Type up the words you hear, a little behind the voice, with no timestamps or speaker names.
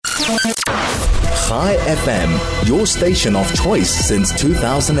High FM, your station of choice since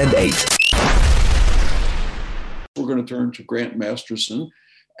 2008. We're going to turn to Grant Masterson,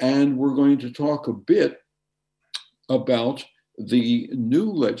 and we're going to talk a bit about the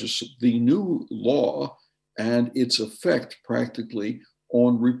new law and its effect practically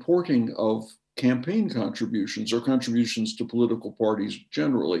on reporting of campaign contributions or contributions to political parties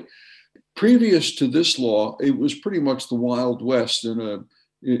generally. Previous to this law, it was pretty much the Wild West in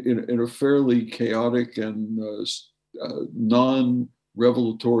a fairly chaotic and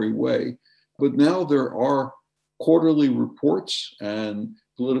non-revelatory way. But now there are quarterly reports, and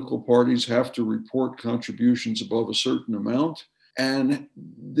political parties have to report contributions above a certain amount. And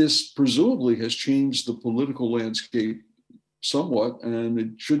this presumably has changed the political landscape somewhat, and it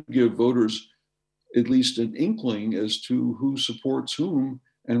should give voters at least an inkling as to who supports whom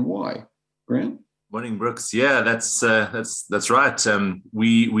and why. Grant? Morning, Brooks. Yeah, that's right.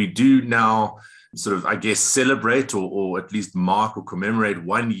 We do now sort of, I guess, celebrate or at least mark or commemorate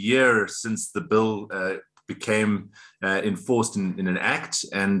 1 year since the bill became enforced in an act.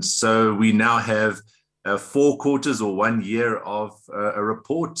 And so we now have 4 quarters or 1 year of a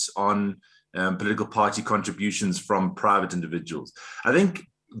report on political party contributions from private individuals. I think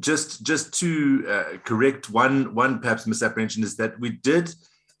just to correct one perhaps misapprehension is that we did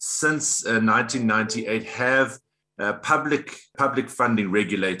since 1998 have public funding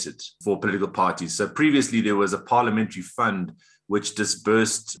regulated for political parties. So previously there was a parliamentary fund which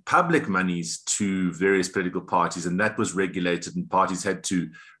disbursed public monies to various political parties, and that was regulated, and parties had to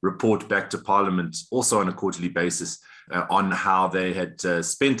report back to Parliament also on a quarterly basis on how they had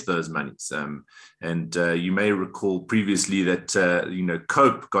spent those monies. And you may recall previously that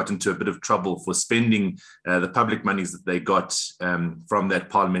COPE got into a bit of trouble for spending the public monies that they got from that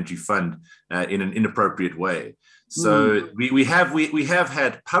parliamentary fund in an inappropriate way. So we have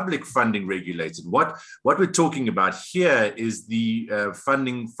had public funding regulated. What we're talking about here is the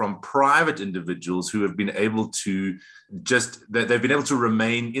funding from private individuals who have been able to they've been able to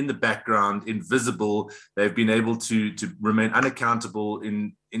remain in the background, invisible. They've been able to remain unaccountable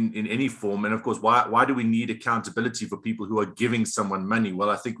in any form. And of course, why do we need accountability for people who are giving someone money? Well,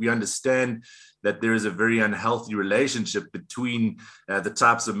 I think we understand that there is a very unhealthy relationship between the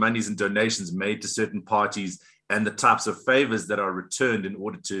types of monies and donations made to certain parties and the types of favors that are returned in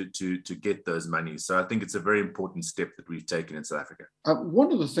order to get those monies. So I think it's a very important step that we've taken in South Africa.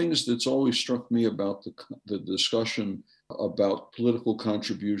 One of the things that's always struck me about the discussion about political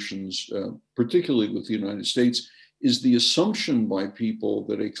contributions, particularly with the United States, is the assumption by people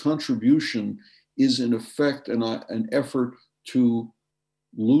that a contribution is in effect an effort to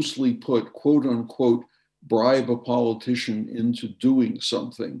loosely put, quote unquote, bribe a politician into doing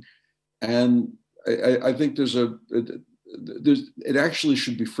something. And I think it actually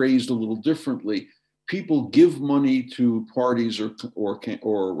should be phrased a little differently. People give money to parties or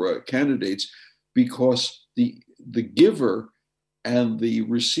candidates because the giver and the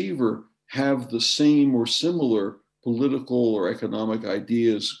receiver have the same or similar political or economic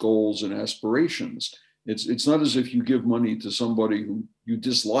ideas, goals, and aspirations. It's not as if you give money to somebody who you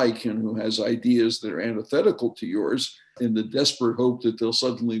dislike and who has ideas that are antithetical to yours in the desperate hope that they'll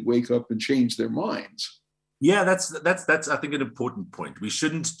suddenly wake up and change their minds. Yeah, that's I think an important point. We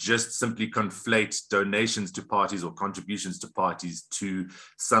shouldn't just simply conflate donations to parties or contributions to parties to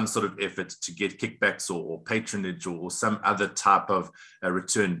some sort of effort to get kickbacks or patronage or some other type of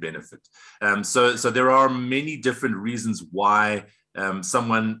return benefit. So there are many different reasons why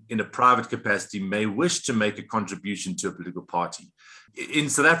someone in a private capacity may wish to make a contribution to a political party. In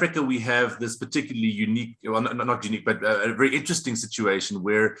South Africa, we have this particularly unique, well, not unique, but a very interesting situation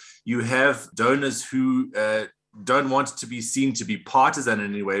where you have donors who don't want to be seen to be partisan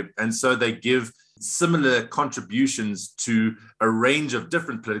in any way, and so they give similar contributions to a range of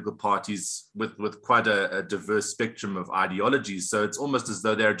different political parties with quite a diverse spectrum of ideologies. So it's almost as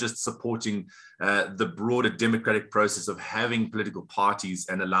though they're just supporting the broader democratic process of having political parties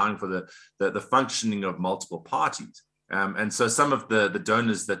and allowing for the functioning of multiple parties. And so some of the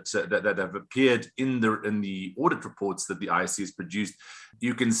donors that have appeared in the audit reports that the EISA has produced,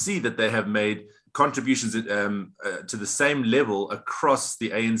 you can see that they have made contributions to the same level across the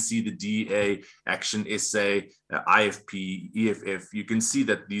ANC, the DA, Action SA, IFP, EFF. You can see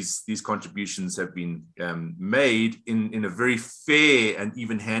that these contributions have been made in a very fair and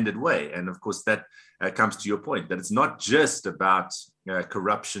even-handed way. And of course, that comes to your point, that it's not just about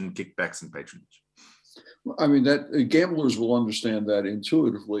corruption, kickbacks, and patronage. I mean, that gamblers will understand that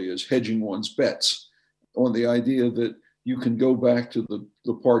intuitively as hedging one's bets on the idea that you can go back to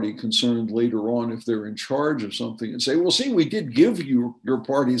the party concerned later on if they're in charge of something and say, well, see, we did give your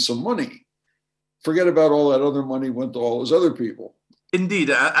party some money. Forget about all that other money went to all those other people. Indeed,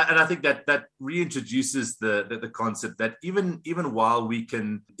 and I think that reintroduces the concept that even while we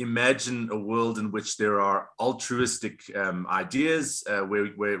can imagine a world in which there are altruistic ideas where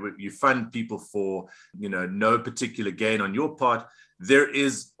you fund people for no particular gain on your part, there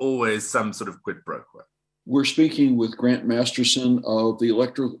is always some sort of quid pro quo. We're speaking with Grant Masterson of the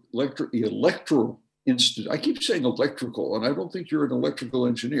Electoral Institute. I keep saying electrical, and I don't think you're an electrical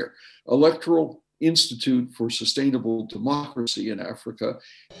engineer. Electoral Institute for Sustainable Democracy in Africa.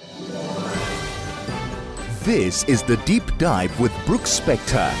 This is The Deep Dive with Brooks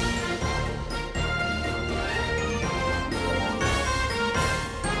Spector.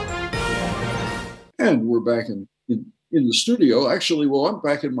 And we're back in the studio. Actually, well, I'm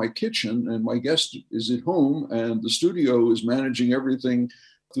back in my kitchen, and my guest is at home, and the studio is managing everything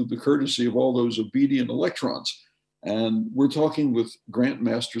through the courtesy of all those obedient electrons. And we're talking with Grant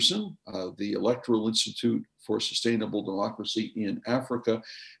Masterson, the Electoral Institute for Sustainable Democracy in Africa.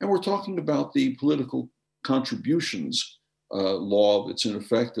 And we're talking about the political contributions law that's in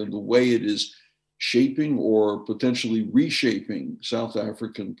effect and the way it is shaping or potentially reshaping South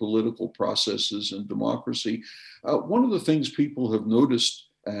African political processes and democracy. One of the things people have noticed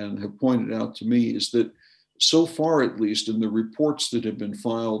and have pointed out to me is that so far, at least in the reports that have been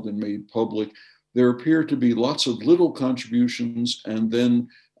filed and made public, there appear to be lots of little contributions, and then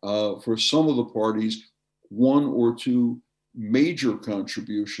for some of the parties, one or two major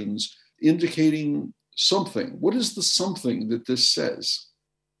contributions indicating something. What is the something that this says?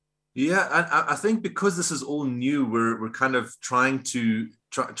 Yeah, I think because this is all new, we're kind of trying to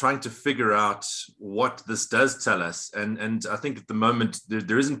figure out what this does tell us, and I think at the moment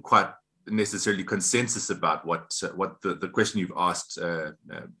there isn't quite necessarily consensus about what the question you've asked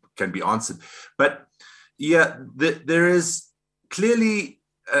can be answered. But yeah, there is clearly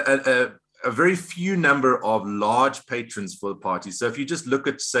a very few number of large patrons for the party. So if you just look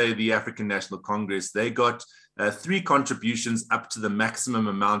at, say, the African National Congress, they got 3 contributions up to the maximum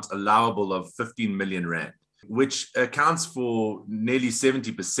amount allowable of 15 million rand, which accounts for nearly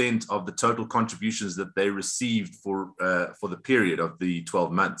 70% of the total contributions that they received for the period of the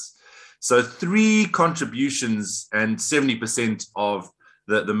 12 months. So 3 contributions and 70% of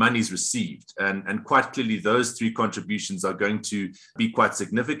the monies received. And quite clearly, those 3 contributions are going to be quite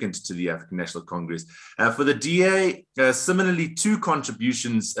significant to the African National Congress. For the DA, similarly, 2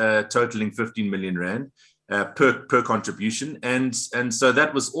 contributions totaling 15 million rand per contribution. And so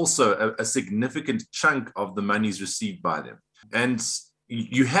that was also a significant chunk of the monies received by them. And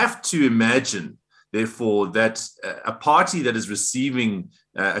you have to imagine, therefore, that a party that is receiving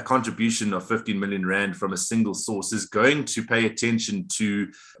a contribution of 15 million rand from a single source is going to pay attention to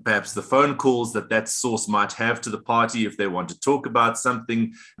perhaps the phone calls that source might have to the party if they want to talk about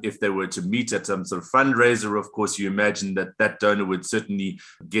something. If they were to meet at some sort of fundraiser, of course, you imagine that donor would certainly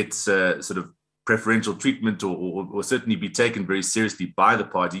get sort of preferential treatment or certainly be taken very seriously by the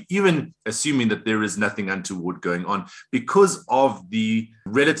party, even assuming that there is nothing untoward going on, because of the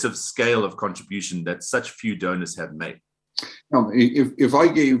relative scale of contribution that such few donors have made. Now, if I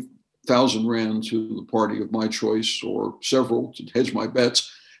gave 1,000 rand to the party of my choice or several to hedge my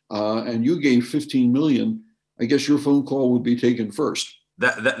bets, and you gave 15 million, I guess your phone call would be taken first.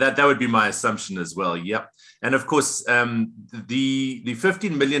 That would be my assumption as well. Yep. And of course, the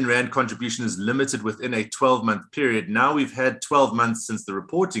 15 million rand contribution is limited within a 12-month period. Now we've had 12 months since the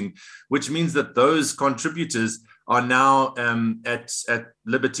reporting, which means that those contributors are now at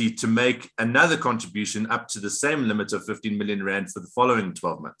liberty to make another contribution up to the same limit of 15 million rand for the following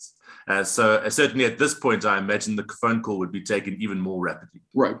 12 months. So certainly at this point, I imagine the phone call would be taken even more rapidly.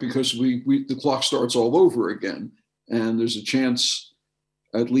 Right, because the clock starts all over again, and there's a chance,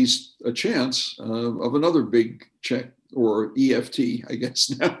 at least a chance of another big check or EFT, I guess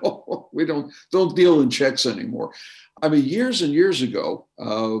now. We don't deal in checks anymore. I mean, years and years ago,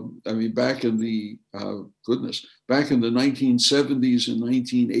 back in the, back in the 1970s and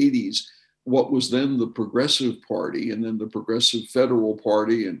 1980s, what was then the Progressive Party and then the Progressive Federal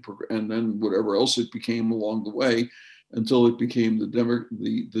Party and then whatever else it became along the way until it became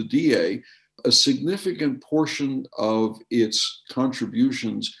the DA, a significant portion of its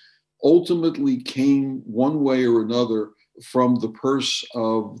contributions ultimately came one way or another from the purse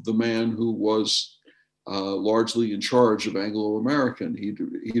of the man who was largely in charge of Anglo-American.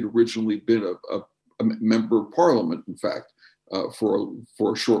 He'd originally been a member of parliament, in fact, for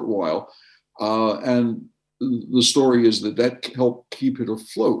a short while. And the story is that helped keep it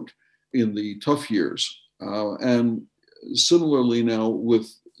afloat in the tough years. And similarly now with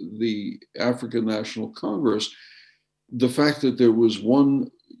the African National Congress, the fact that there was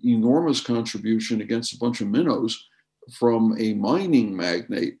one enormous contribution against a bunch of minnows from a mining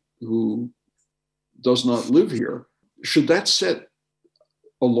magnate who does not live here, should that set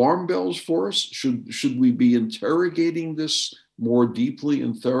alarm bells for us? Should we be interrogating this more deeply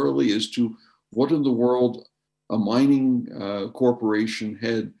and thoroughly as to what in the world a mining corporation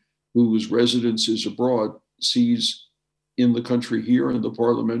head whose residence is abroad sees in the country here in the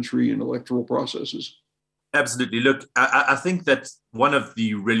parliamentary and electoral processes? Absolutely. Look, I think that one of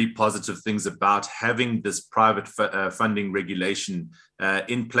the really positive things about having this private funding regulation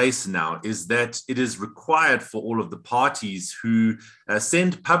in place now is that it is required for all of the parties who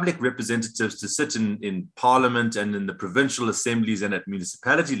send public representatives to sit in parliament and in the provincial assemblies and at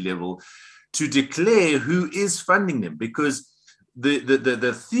municipality level to declare who is funding them, because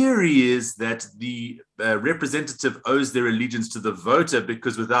the theory is that the representative owes their allegiance to the voter,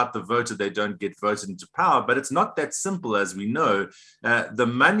 because without the voter, they don't get voted into power. But it's not that simple, as we know. The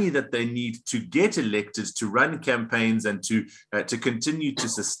money that they need to get elected, to run campaigns and to continue to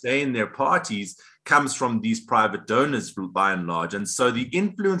sustain their parties comes from these private donors by and large. And so the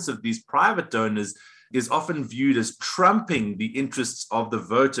influence of these private donors is often viewed as trumping the interests of the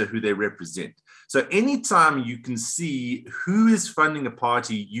voter who they represent. So anytime you can see who is funding a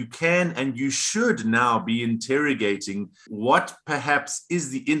party, you can and you should now be interrogating what perhaps is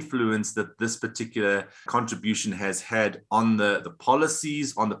the influence that this particular contribution has had on the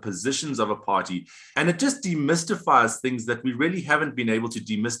policies, on the positions of a party. And it just demystifies things that we really haven't been able to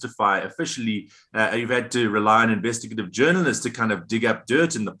demystify officially. You've had to rely on investigative journalists to kind of dig up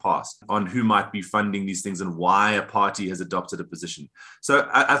dirt in the past on who might be funding these things and why a party has adopted a position. So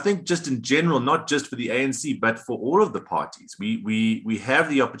I think just in general, not just for the ANC, but for all of the parties, we have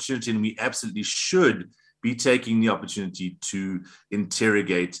the opportunity, and we absolutely should be taking the opportunity to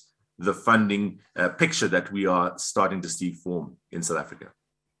interrogate the funding picture that we are starting to see form in South Africa.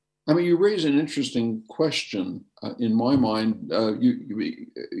 I mean, you raise an interesting question in my mind.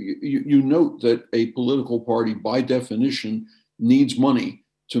 You note that a political party, by definition, needs money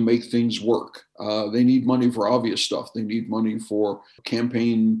to make things work. They need money for obvious stuff. They need money for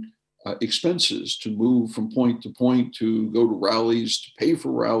campaign expenses, to move from point to point, to go to rallies, to pay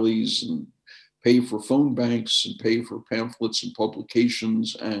for rallies, and pay for phone banks, and pay for pamphlets and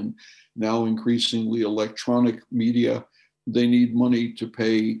publications, and now increasingly electronic media. They need money to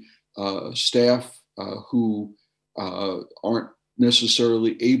pay staff who aren't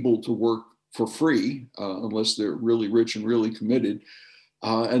necessarily able to work for free unless they're really rich and really committed.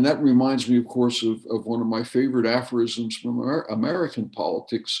 And that reminds me, of course, of one of my favorite aphorisms from American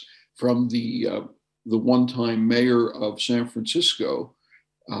politics, from the one-time mayor of San Francisco,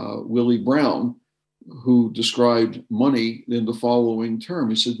 Willie Brown, who described money in the following term.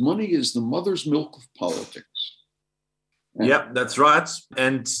 He said, "Money is the mother's milk of politics." Yep, that's right.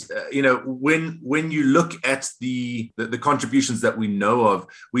 And when you look at the contributions that we know of,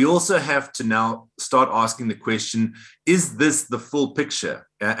 we also have to now start asking the question: is this the full picture?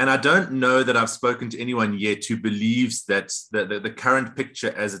 And I don't know that I've spoken to anyone yet who believes that the current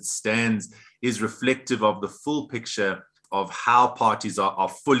picture as it stands is reflective of the full picture of how parties are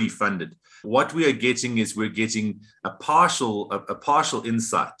fully funded. What we are getting is we're getting a partial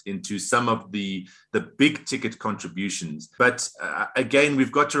insight into some of the big ticket contributions. But again,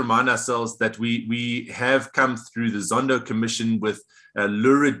 we've got to remind ourselves that we have come through the Zondo Commission with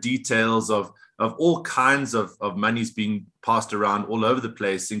lurid details of all kinds of monies being passed around all over the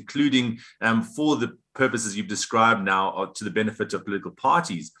place, including for the purposes you've described now, to the benefit of political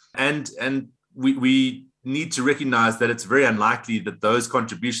parties. And we need to recognize that it's very unlikely that those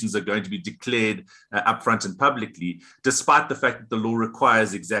contributions are going to be declared upfront and publicly, despite the fact that the law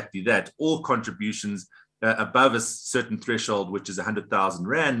requires exactly that. All contributions above a certain threshold, which is 100,000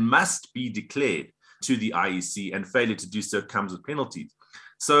 Rand, must be declared to the IEC, and failure to do so comes with penalties.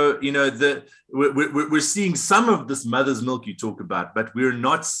 So, we're seeing some of this mother's milk you talk about, but we're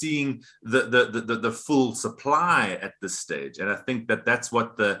not seeing the full supply at this stage. And I think that that's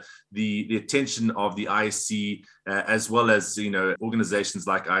what the attention of the IEC, as well as, organizations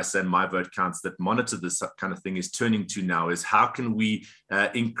like EISA and My Vote Counts that monitor this kind of thing, is turning to now, is how can we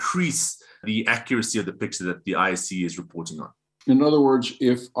increase the accuracy of the picture that the IEC is reporting on? In other words,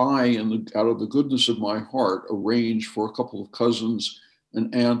 if I, out of the goodness of my heart, arrange for a couple of cousins, an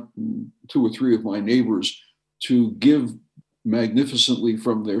aunt, and 2 or 3 of my neighbors to give magnificently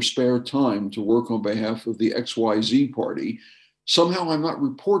from their spare time to work on behalf of the XYZ party, somehow I'm not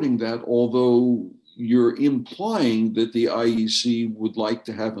reporting that, although you're implying that the IEC would like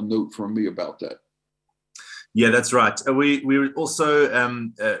to have a note from me about that. Yeah, that's right. We're also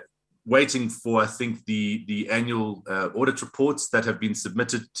waiting for, I think, the annual audit reports that have been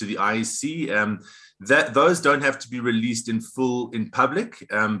submitted to the IEC. That those don't have to be released in full in public,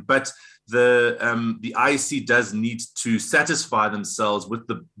 but the IEC does need to satisfy themselves with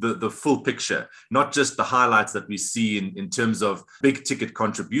the full picture, not just the highlights that we see in terms of big ticket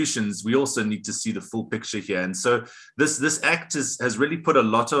contributions. We also need to see the full picture here, and so this act has really put a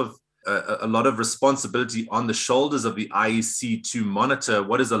lot of responsibility on the shoulders of the IEC to monitor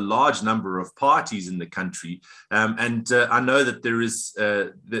what is a large number of parties in the country. I know that there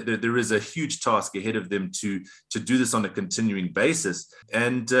is a huge task ahead of them to do this on a continuing basis.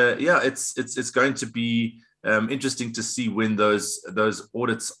 And it's going to be interesting to see when those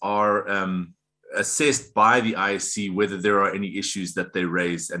audits are assessed by the IEC, whether there are any issues that they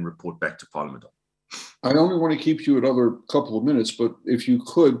raise and report back to Parliament on. I only want to keep you another couple of minutes, but if you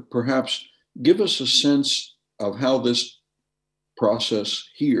could perhaps give us a sense of how this process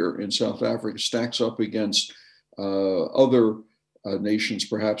here in South Africa stacks up against other nations,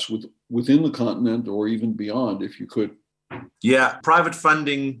 perhaps within the continent or even beyond, if you could. Yeah, private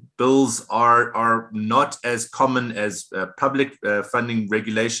funding bills are not as common as public funding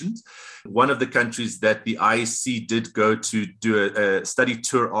regulations. One of the countries that the IEC did go to do a study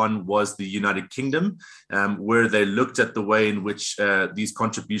tour on was the United Kingdom, where they looked at the way in which these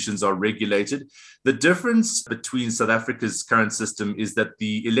contributions are regulated. The difference between South Africa's current system is that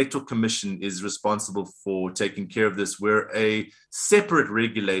the Electoral Commission is responsible for taking care of this, where a separate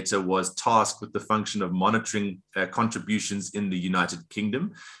regulator was tasked with the function of monitoring contributions in the United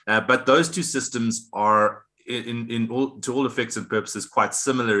Kingdom. But those two systems are, to all effects and purposes, quite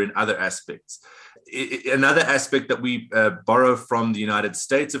similar in other aspects. Another aspect that we borrow from the United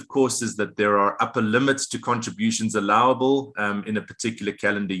States, of course, is that there are upper limits to contributions allowable in a particular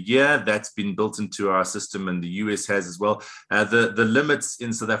calendar year. That's been built into our system, and the US has as well. The limits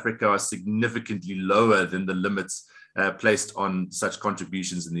in South Africa are significantly lower than the limits placed on such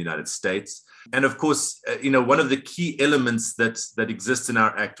contributions in the United States. And of course, one of the key elements that exists in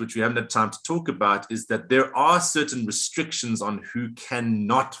our act, which we haven't had time to talk about, is that there are certain restrictions on who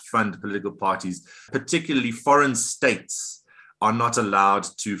cannot fund political parties. Particularly foreign states are not allowed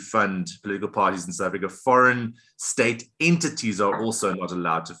to fund political parties in South Africa. Foreign state entities are also not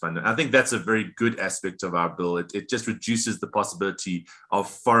allowed to fund it. I think that's a very good aspect of our bill. It just reduces the possibility of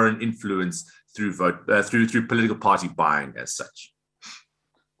foreign influence through political party buying as such.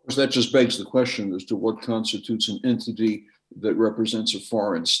 Of course, that just begs the question as to what constitutes an entity that represents a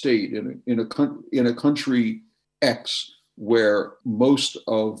foreign state. In a country X, where most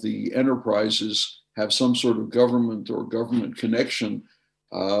of the enterprises have some sort of government or government connection,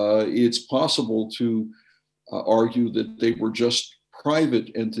 it's possible to argue that they were just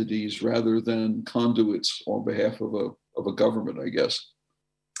private entities rather than conduits on behalf of a government, I guess.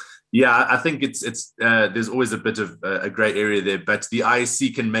 Yeah, I think it's there's always a bit of a gray area there, but the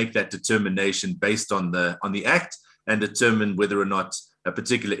IEC can make that determination based on the act and determine whether or not a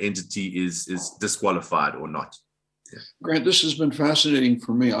particular entity is disqualified or not. Yeah. Grant, this has been fascinating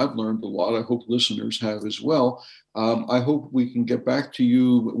for me. I've learned a lot. I hope listeners have as well. I hope we can get back to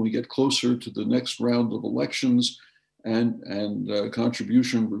you when we get closer to the next round of elections and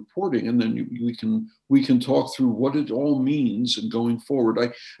contribution reporting, and then we can talk through what it all means and going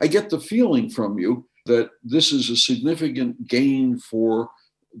forward. I get the feeling from you that this is a significant gain for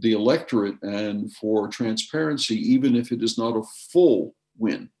the electorate and for transparency, even if it is not a full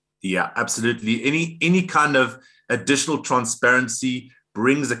win. Yeah, absolutely. Any kind of additional transparency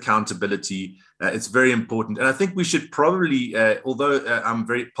brings accountability. It's very important. And I think we should probably, although I'm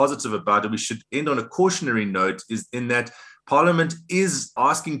very positive about it, we should end on a cautionary note, is in that Parliament is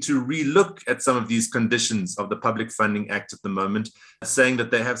asking to relook at some of these conditions of the Public Funding Act at the moment, saying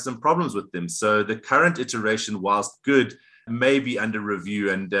that they have some problems with them. So the current iteration, whilst good, may be under review.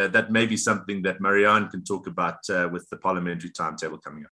 And that may be something that Marianne can talk about with the parliamentary timetable coming up.